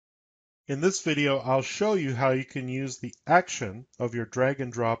In this video, I'll show you how you can use the action of your drag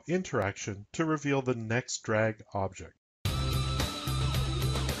and drop interaction to reveal the next drag object.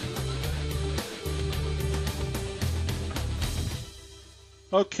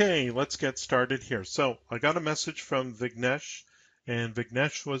 Okay, let's get started here. So I got a message from Vignesh, and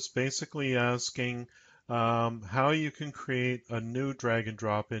Vignesh was basically asking how you can create a new drag and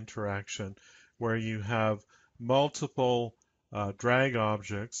drop interaction where you have multiple drag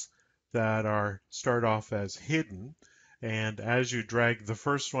objects that start off as hidden, and as you drag the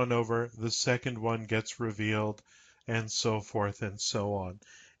first one over, the second one gets revealed, and so forth and so on.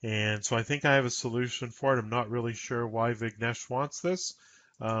 And so I think I have a solution for it. I'm not really sure why Vignesh wants this.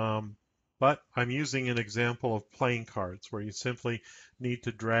 Um, but I'm using an example of playing cards where you simply need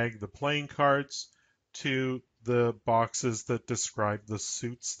to drag the playing cards to the boxes that describe the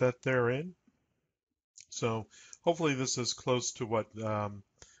suits that they're in. So hopefully this is close to what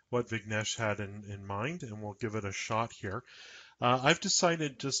Vignesh had in mind, and we'll give it a shot here. I've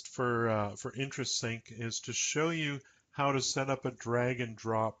decided just for interest's sake is to show you how to set up a drag and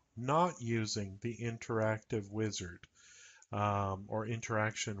drop not using the interactive wizard or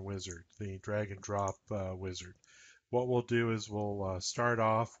interaction wizard, the drag and drop wizard. What we'll do is we'll start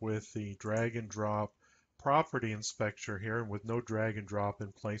off with the drag and drop property inspector here, and with no drag and drop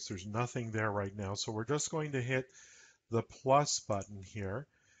in place, there's nothing there right now. So we're just going to hit the plus button here,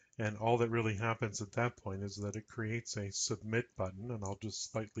 and all that really happens at that point is that it creates a submit button, and I'll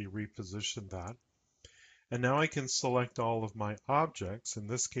just slightly reposition that. And now I can select all of my objects. In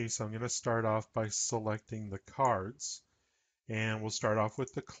this case, I'm going to start off by selecting the cards. And we'll start off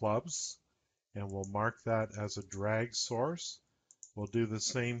with the clubs, and we'll mark that as a drag source. We'll do the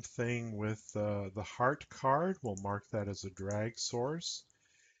same thing with the heart card. We'll mark that as a drag source.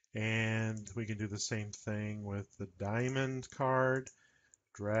 And we can do the same thing with the diamond card,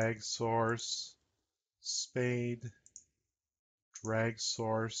 drag source, spade, drag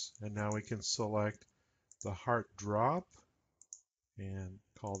source. And now we can select the heart drop and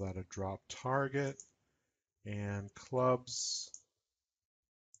call that a drop target. And clubs,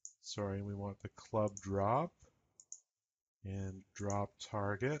 sorry, we want the club drop and drop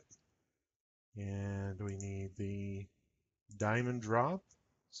target. And we need the diamond drop.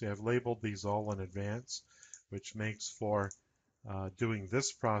 See, I've labeled these all in advance, which makes for doing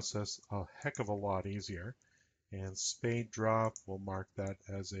this process a heck of a lot easier. And spade drop, we'll mark that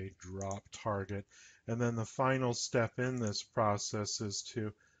as a drop target. And then the final step in this process is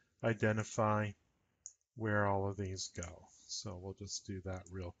to identify where all of these go. So we'll just do that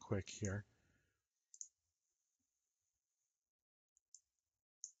real quick here.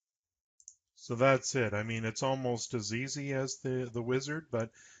 So that's it. I mean, it's almost as easy as the wizard, but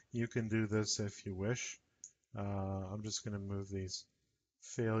you can do this if you wish. I'm just going to move these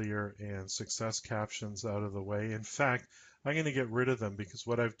failure and success captions out of the way. In fact, I'm going to get rid of them because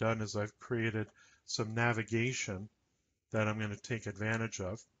what I've done is I've created some navigation that I'm going to take advantage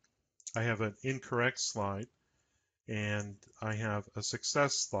of. I have an incorrect slide and I have a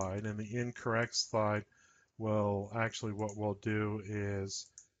success slide, and the incorrect slide will actually, what we'll do is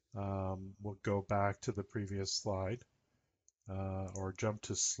we'll go back to the previous slide or jump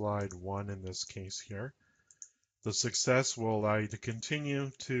to slide 1 in this case here. The success will allow you to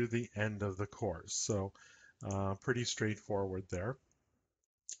continue to the end of the course. So pretty straightforward there.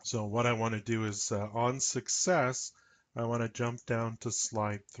 So what I want to do is on success, I want to jump down to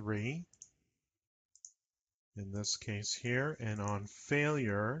slide 3 in this case here, and on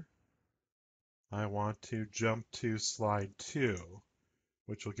failure, I want to jump to slide 2,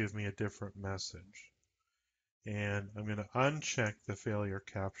 which will give me a different message. And I'm going to uncheck the failure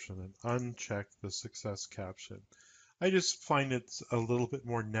caption and uncheck the success caption. I just find it's a little bit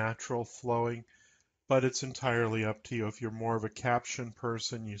more natural flowing, but it's entirely up to you. If you're more of a caption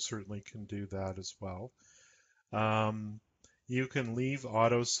person, you certainly can do that as well. You can leave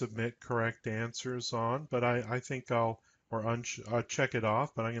auto submit correct answers on, but I think I'll check it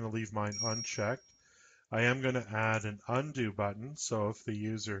off, but I'm going to leave mine unchecked. I am going to add an undo button, so if the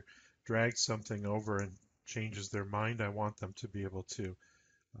user drags something over and changes their mind, I want them to be able to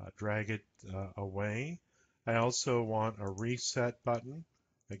drag it away. I also want a reset button,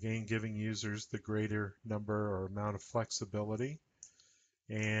 again giving users the greater number or amount of flexibility.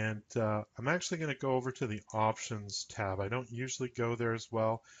 And I'm actually going to go over to the options tab. I don't usually go there as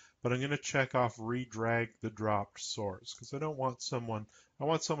well, but I'm going to check off redrag the dropped source because I want someone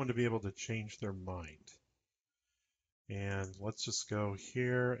to be able to change their mind. And let's just go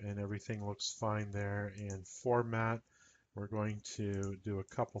here, and everything looks fine there. And format, we're going to do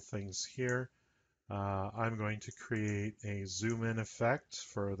a couple things here. I'm going to create a zoom in effect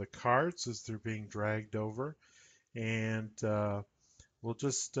for the cards as they're being dragged over. And we'll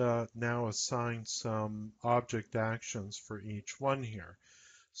just now assign some object actions for each one here.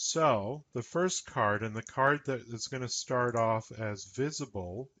 So the first card, and the card that is going to start off as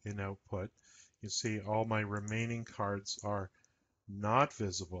visible in output, you see all my remaining cards are not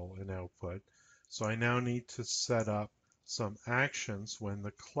visible in output. So I now need to set up some actions when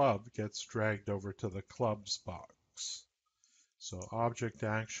the club gets dragged over to the clubs box. So object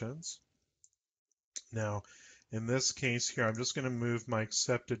actions. Now, in this case here, I'm just going to move my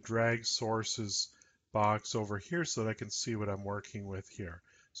accepted drag sources box over here so that I can see what I'm working with here.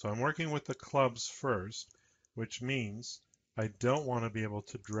 So I'm working with the clubs first, which means I don't want to be able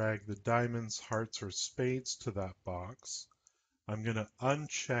to drag the diamonds, hearts, or spades to that box. I'm going to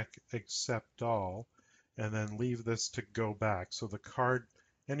uncheck accept all and then leave this to go back. So the card,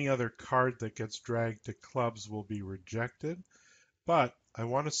 any other card that gets dragged to clubs will be rejected, but I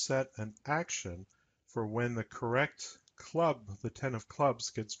want to set an action for when the correct club, the 10 of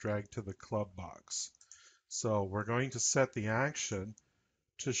clubs, gets dragged to the club box. So we're going to set the action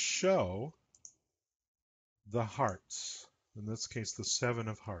to show the hearts, in this case the 7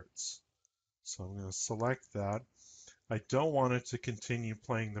 of hearts. So I'm going to select that. I don't want it to continue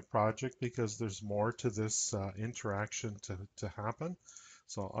playing the project because there's more to this interaction to happen.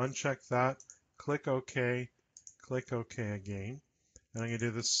 So I'll uncheck that, click OK again. And I'm going to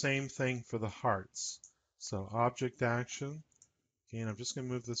do the same thing for the hearts. So object action. Again, I'm just going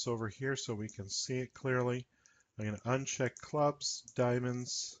to move this over here so we can see it clearly. I'm going to uncheck clubs,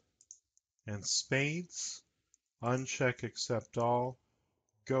 diamonds, and spades. Uncheck accept all.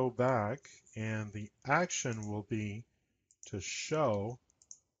 Go back, and the action will be to show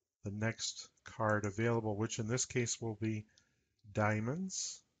the next card available, which in this case will be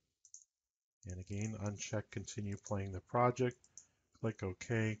diamonds. And again, uncheck continue playing the project. Click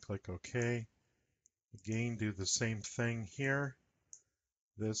OK, click OK. Again, do the same thing here.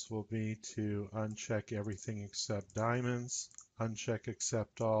 This will be to uncheck everything except diamonds, uncheck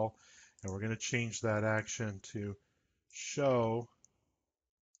accept all, and we're going to change that action to show,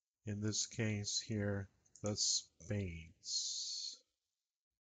 in this case here, the spades.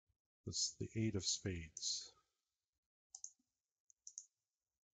 This is the 8 of spades.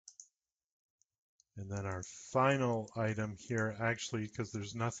 And then our final item here, actually, because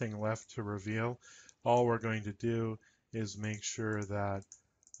there's nothing left to reveal, all we're going to do is make sure that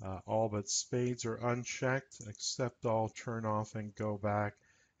all but spades are unchecked, accept all, turn off, and go back.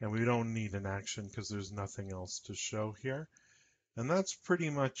 And we don't need an action because there's nothing else to show here. And that's pretty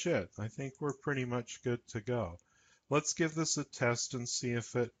much it. I think we're pretty much good to go. Let's give this a test and see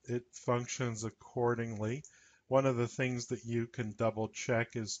if it functions accordingly. One of the things that you can double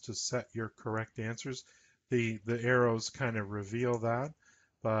check is to set your correct answers. The arrows kind of reveal that,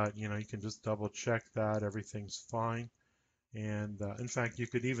 but you can just double check that everything's fine. And in fact, you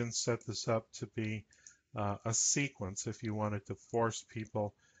could even set this up to be a sequence if you wanted to force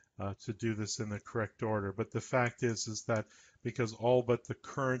people to do this in the correct order. But the fact is that because all but the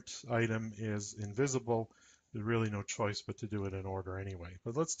current item is invisible, there's really no choice but to do it in order anyway.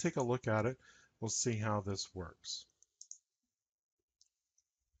 But let's take a look at it. We'll see how this works.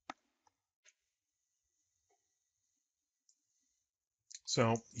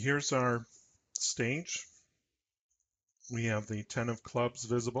 So here's our stage. We have the 10 of clubs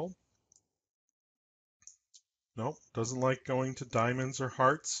visible. Nope, doesn't like going to diamonds or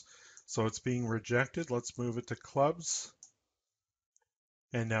hearts, so it's being rejected. Let's move it to clubs.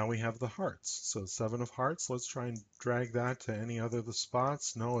 And now we have the hearts. So 7 of hearts, let's try and drag that to any other of the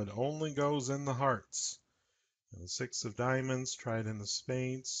spots. No, it only goes in the hearts. And the 6 of diamonds, try it in the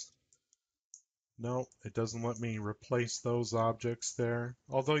spades. No, it doesn't let me replace those objects there.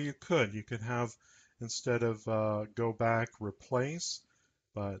 Although you could have, instead of go back, replace,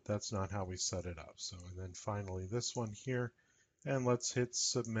 but that's not how we set it up. So, and then finally this one here, and let's hit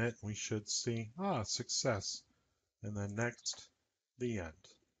submit. We should see, success. And then next, the end.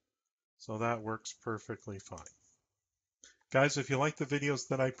 So that works perfectly fine. Guys, if you like the videos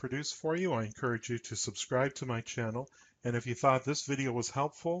that I produce for you, I encourage you to subscribe to my channel. And if you thought this video was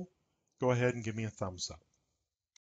helpful, go ahead and give me a thumbs up.